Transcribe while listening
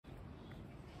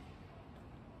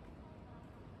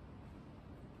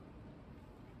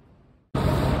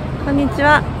こんにち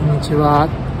は。こんにちは。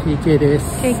TK です。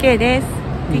TK です。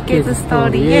TK's ストー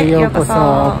リーへようこそ。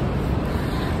今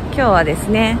日はです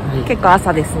ね、結構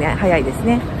朝ですね。早いです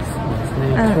ね。そうですね。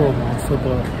今日も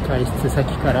外出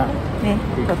先からね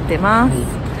撮ってます。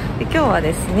で今日は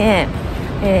ですね、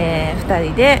2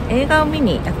人で映画を見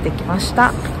にやってきまし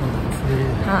た。そうですね。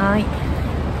はい。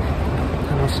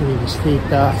楽しみにしてい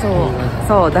た。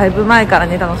そう、だいぶ前から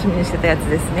ね楽しみにしてたやつ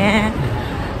ですね。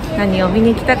何を見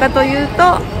に来たかという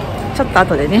と、ちょっと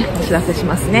後でねお知らせし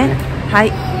ますね。は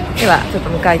い。ではちょっと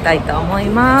向かいたいと思い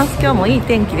ます。今日もいい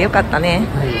天気でよかったね。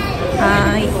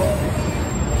はい。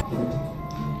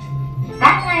3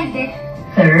階で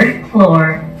す。Third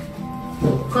floor。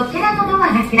こちらのドア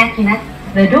が開きます。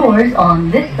The doors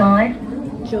on this side。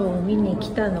今日見に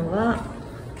来たのは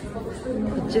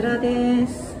こちらで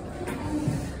す。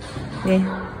ね、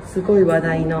すごい話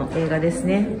題の映画です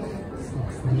ね。そ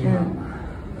うですね。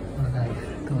話題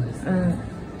どうですか。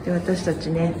で私た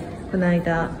ちね、この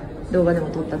間動画で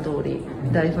も撮った通り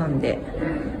大ファンで、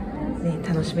ね、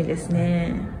楽しみです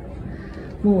ね。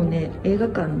もうね映画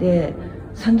館で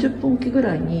30分おきぐ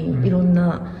らいにいろん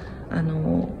な、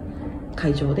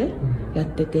会場でやっ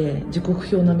てて、時刻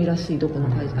表並みらしい、どこの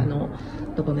映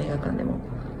画館でも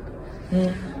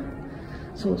ね。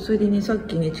そう、それでね、さっ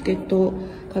きねチケット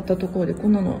買ったところでこ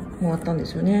んなのもあったんで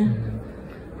すよね。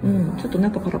ちょっと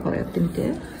中パラパラやってみ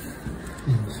て。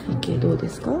TK どうで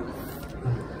すか。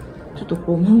ちょっと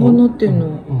こう漫画になってるの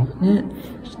ね。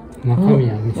中身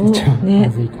は見せちゃま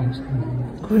ずいかもしれな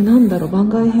い。これなんだろう、番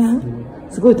外編。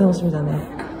すごい楽しみだね。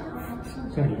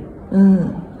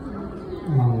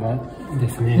漫画で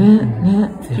すね。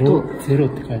ゼロっ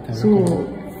て書いてある。そう。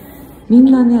み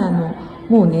んなね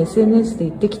もうね SNS で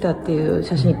行ってきたっていう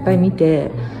写真いっぱい見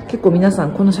て、結構皆さ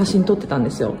んこの写真撮ってたん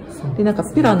ですよ。でなんか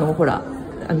ピラのほら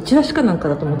チラシかなんか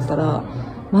だと思ってたら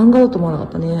漫画だと思わなか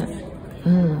ったね。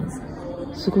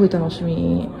すごい楽し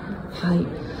み。はい。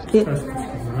で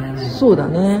そうだ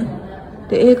ね。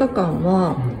で映画館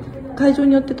は会場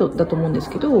によってだと思うんです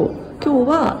けど、今日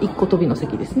は1個飛びの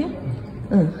席ですね。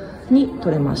に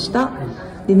取れました。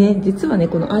でね、実はね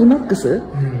この IMAX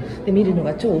で見るの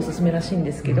が超おすすめらしいん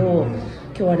ですけど、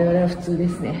今日我々は普通で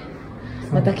すね。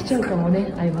また来ちゃうかも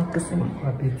ね、 IMAX に。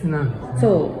別なんですね。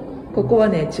そう、ここは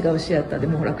ね違うシアターで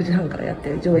もう6時半からやって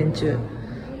る、上演中。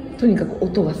とにかく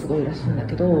音がすごいらしいんだ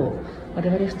けど、我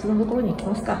々普通のところに行き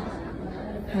ますか。は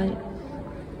い。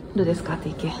どうですか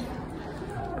TK。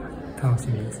 楽し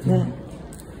みですね。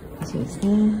楽しみです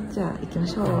ね。じゃあ行きま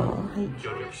しょう。は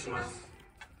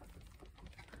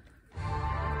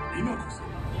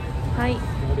い。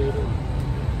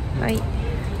はい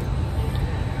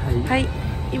はい、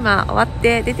今終わっ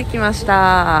て出てきまし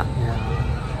た。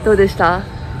どうでした。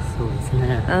そうです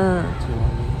ね、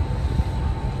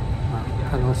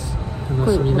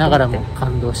楽しみながらも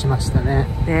感動しましたね。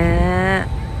ね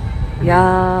え、い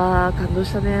やー感動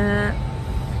したね。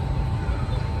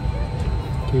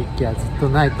ケーキはずっと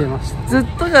泣いてました、ね。ずっ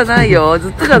とじゃないよ、ず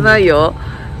っとじゃないよ。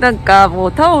なんかも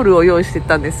うタオルを用意して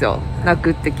たんですよ、泣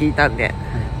くって聞いたんで。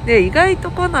で意外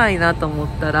と来ないなと思っ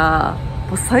たら、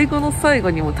もう最後の最後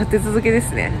にも立て続けで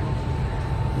すね。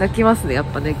泣きますね、やっ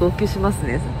ぱね、号泣します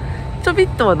ね。ちょびっ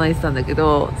とは泣いてたんだけ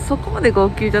ど、そこまで号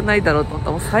泣じゃないだろうと思った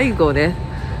ら、もう最後ね、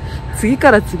次か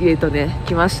ら次へとね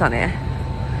来ましたね。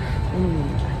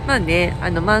まあね、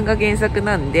漫画原作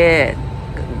なんで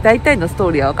大体のスト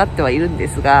ーリーは分かってはいるんで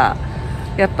すが、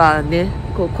やっぱね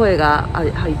こう声が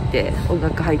入って音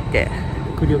楽入って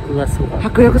迫力がすごい。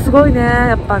迫力すごいね、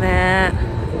やっぱね。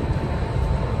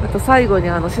あと最後に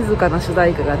静かな主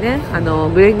題歌がね、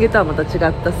グレンゲとはまた違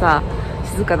ったさ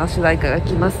静かな主題歌が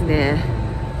来ますね。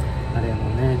あれも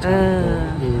ねちゃん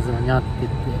と映像に合って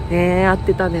てね、合っ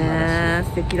てたね。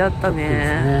素敵だった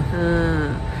ね。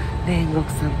煉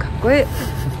獄さんかっこいい。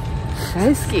大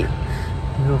好き。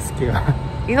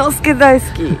伊之助大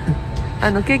好き。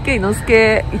KK 伊之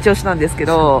助一押しなんですけ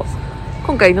ど、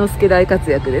今回伊之助大活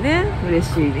躍でね嬉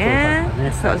しいね。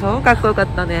そうかっこよかっ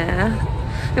たね。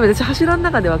でも私柱の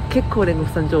中では結構煉獄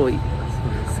さん上位。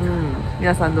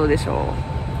皆さんどうでしょ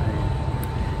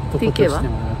う。TK は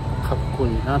かっこい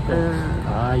いなと。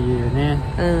ああいうね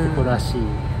男らしい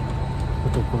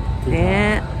男っていうのは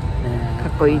ねか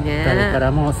っこいいね。誰か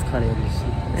らも好かれるし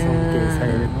尊敬さ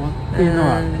れるのっていうの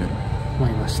は思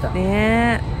いました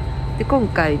ね。で今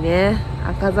回ね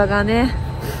赤座がね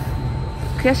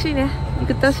悔しいね、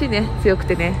憎たらしいね、強く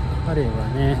てね。彼は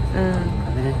ね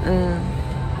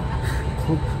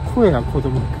声が子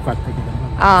供っぽかったけ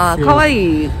ど、可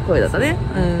愛い声だったね。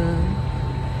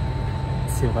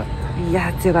強かった。い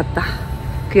や強かった。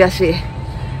悔しい。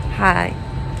はい。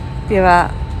で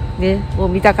はね、もう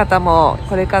見た方も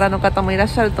これからの方もいらっ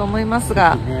しゃると思います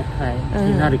が、ね、はい、気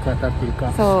になる方っていう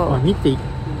か、まあ、見て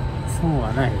損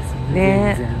はないですよ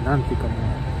ね。全然なんていうか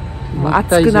もう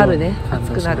熱くなるね、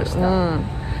熱くなる。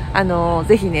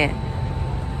ぜひね、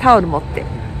タオル持って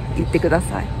行ってくだ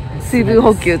さい。水分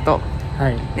補給と、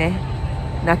ね、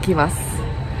泣きます。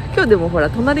今日でもほら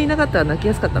隣いなかったら泣き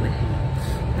やすかったね。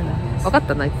分かっ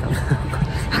た、泣いてたの。分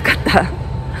かった。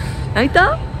泣い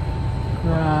た？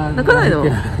泣かないの？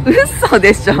嘘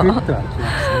でしょ。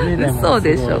嘘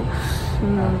でしょ。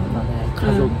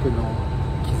家族の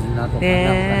絆とか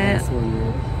ね、そういう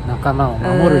仲間を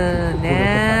守るっていうところとか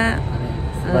ね、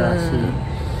素晴らしい。や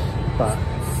っぱ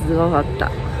すごかっ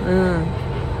た。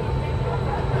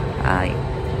はい。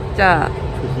じゃあぜ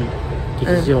ひ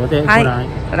劇場でご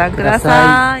覧くだ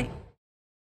さい。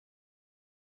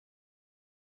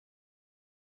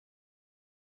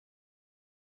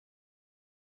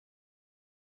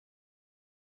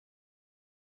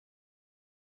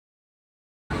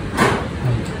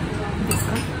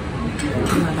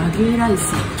ラゲーライ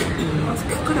スって言います。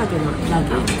キクラゲのラ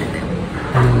ゲーみたいだよ。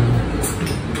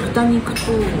豚肉と、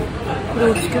これ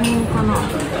お漬物かな。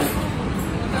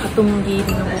ハトムギ入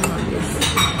りのご飯です。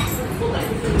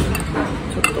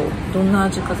ちょっとどんな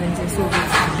味か全然想像つか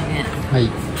ないね。はい。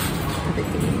食べ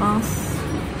てみます。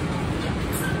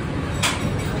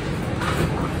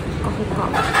ほかほか。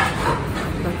い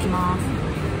ただきます。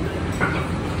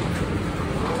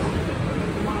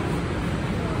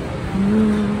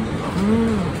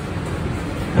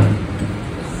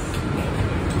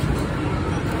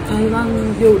台湾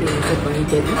料理にちょっと似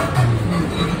てる。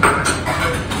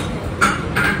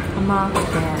甘くて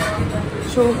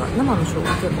生姜、生の生姜結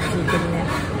構効いてるね。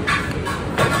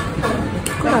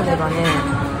キクラゲがね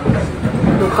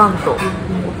ドカンと大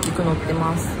きく乗って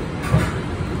ます。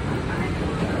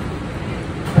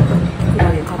キク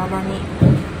ラゲ体にいいん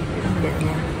だよね。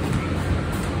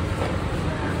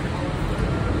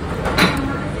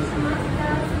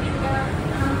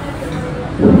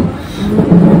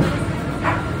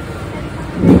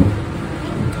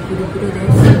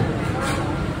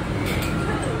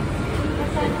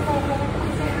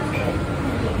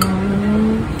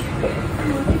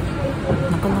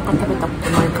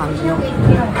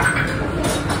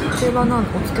これはお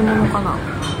漬物かな。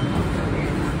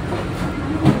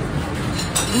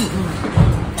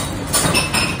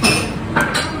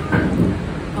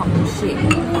あ、美味しい。きゅう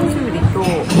りと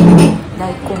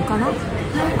大根かな。こ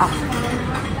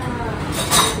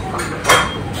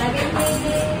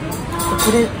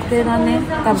れがね、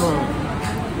多分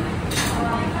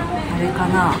あれか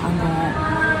な、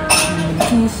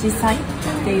菌糸菜っ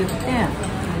て言って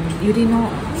ユリの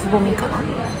つぼみかな。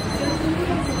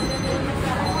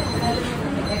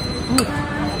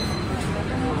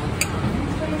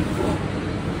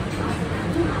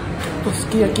す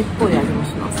き焼きっぽい味も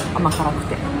します。甘辛く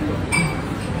て。は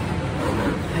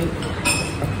い。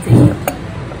ぜひ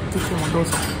もどう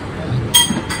ぞ。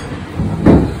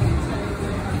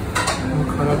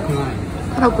辛くない。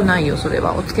辛くないよ、それ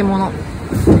はお漬物。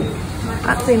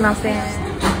すいません。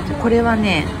これは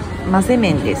ね、混ぜ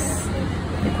麺です。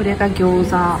でこれが餃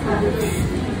子。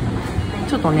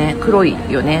ちょっとね、黒い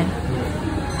よね。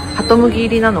ハトムギ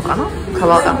入りなのかな、皮が。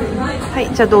はい、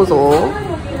じゃあどうぞ。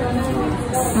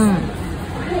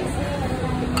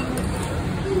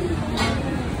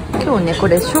今日ね、こ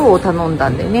れ小を頼んだ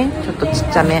んでね、ちょっとち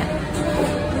っちゃめ。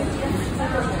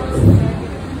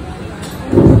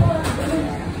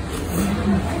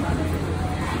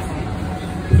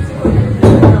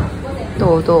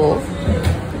どうど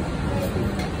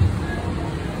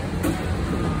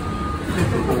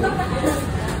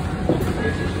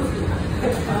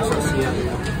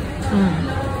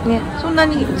う？ね、そんな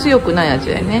に強くない味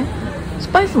だよね。ス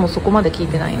パイスもそこまで効い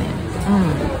てないね。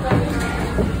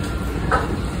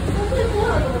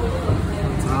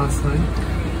ザ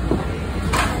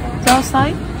ーサ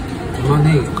イ？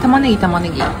玉ねぎ。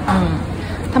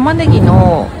玉ねぎ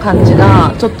の感じ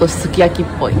がちょっとすき焼きっ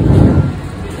ぽい。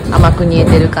甘く煮え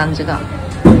てる感じが。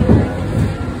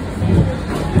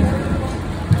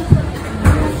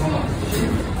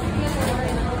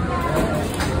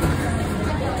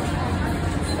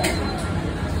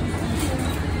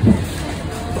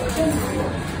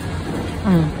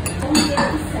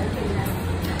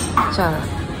じゃあ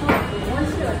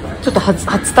ちょっと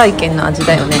初体験の味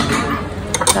だよね。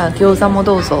じゃあ餃子も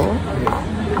どうぞ。行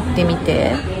ってみ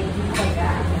て。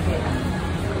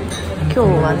今日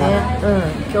はね、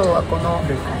今日はこの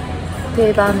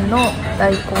定番の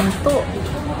大根と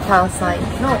ターサイ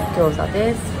の餃子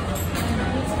です。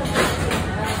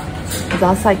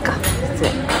ザーサイか、失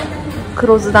礼。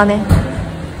黒酢だね。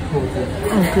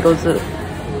黒酢。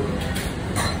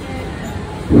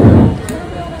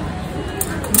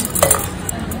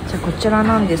こちら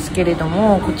なんですけれど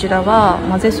も、こちらは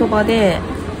混ぜそばで、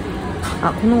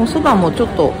このおそばもちょっ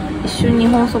と一瞬日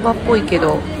本そばっぽいけ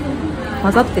ど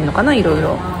混ざってんのかな、いろい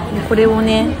ろ。でこれを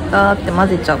ねガーって混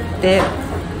ぜちゃって、で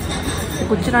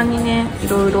こちらにねい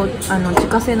ろいろ自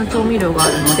家製の調味料があ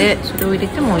るので、それを入れ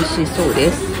ても美味しいそう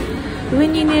です。上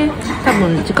にね多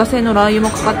分自家製のラー油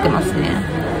もかかってますね。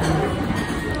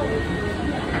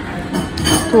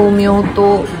豆苗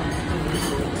と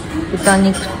豚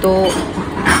肉と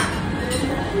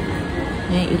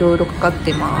ね、いろいろかかっ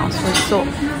てます。美味しそう。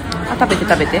食べて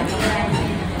食べて。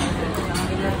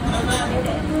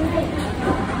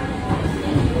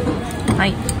は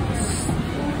い、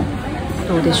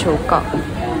どうでしょうか。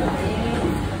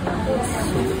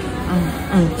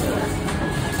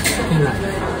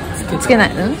つけな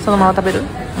い。そのまま食べる。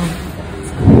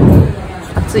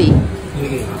熱い。は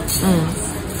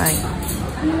い。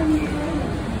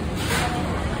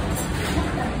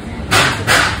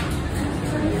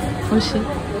美味しい。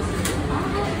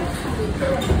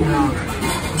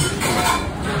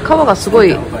皮がすご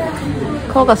い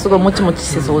もちもち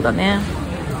してそうだね。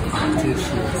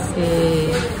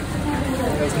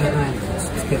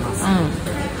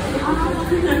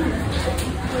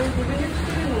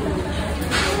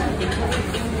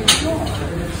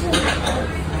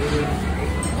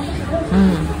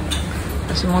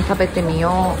私も食べてみ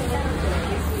よう。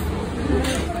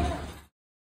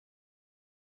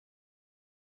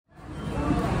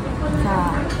じゃ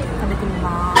あ食べてみ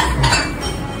ます。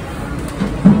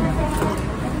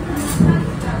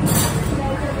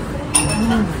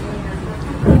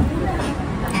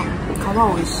皮美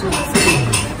味しい。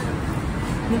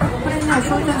これね、お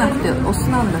醤油じゃなくてお酢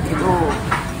なんだけど、そう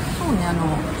ね、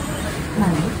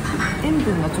塩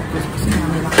分がちょっと少な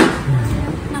めだから、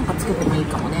なんかつけてもいい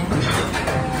かもね。ち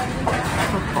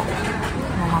ょっとこ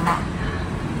のまま。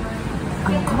皮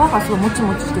がすごいもち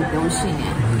もちしてて美味しいね。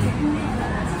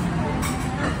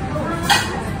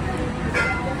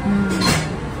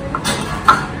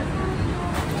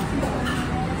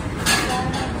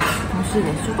美味しいで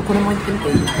す。ちょっとこれもいってみて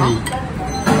いいですか？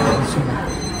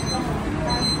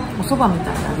お蕎麦み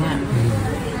たいだね。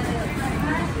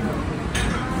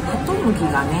小麦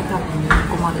がね、多分煮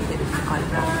込まれてるって書いて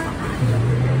あっ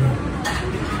た。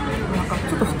なんかち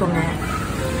ょっと太め。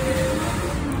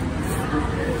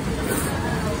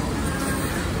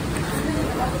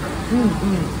美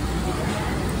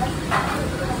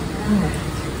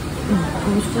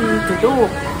味しいけど、結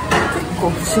構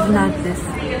不思議な味です。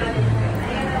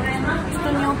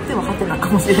人によってはハテナか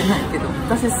もしれないけど、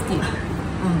私好き。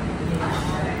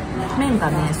麺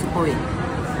がね、すごい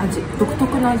独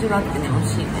特の味があってね、美味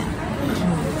しいね。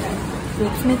で、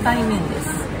冷たい麺で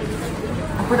す。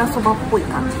油そばっぽい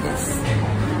感じです。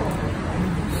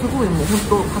すごいもう本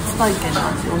当初体験の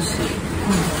味、美味しい。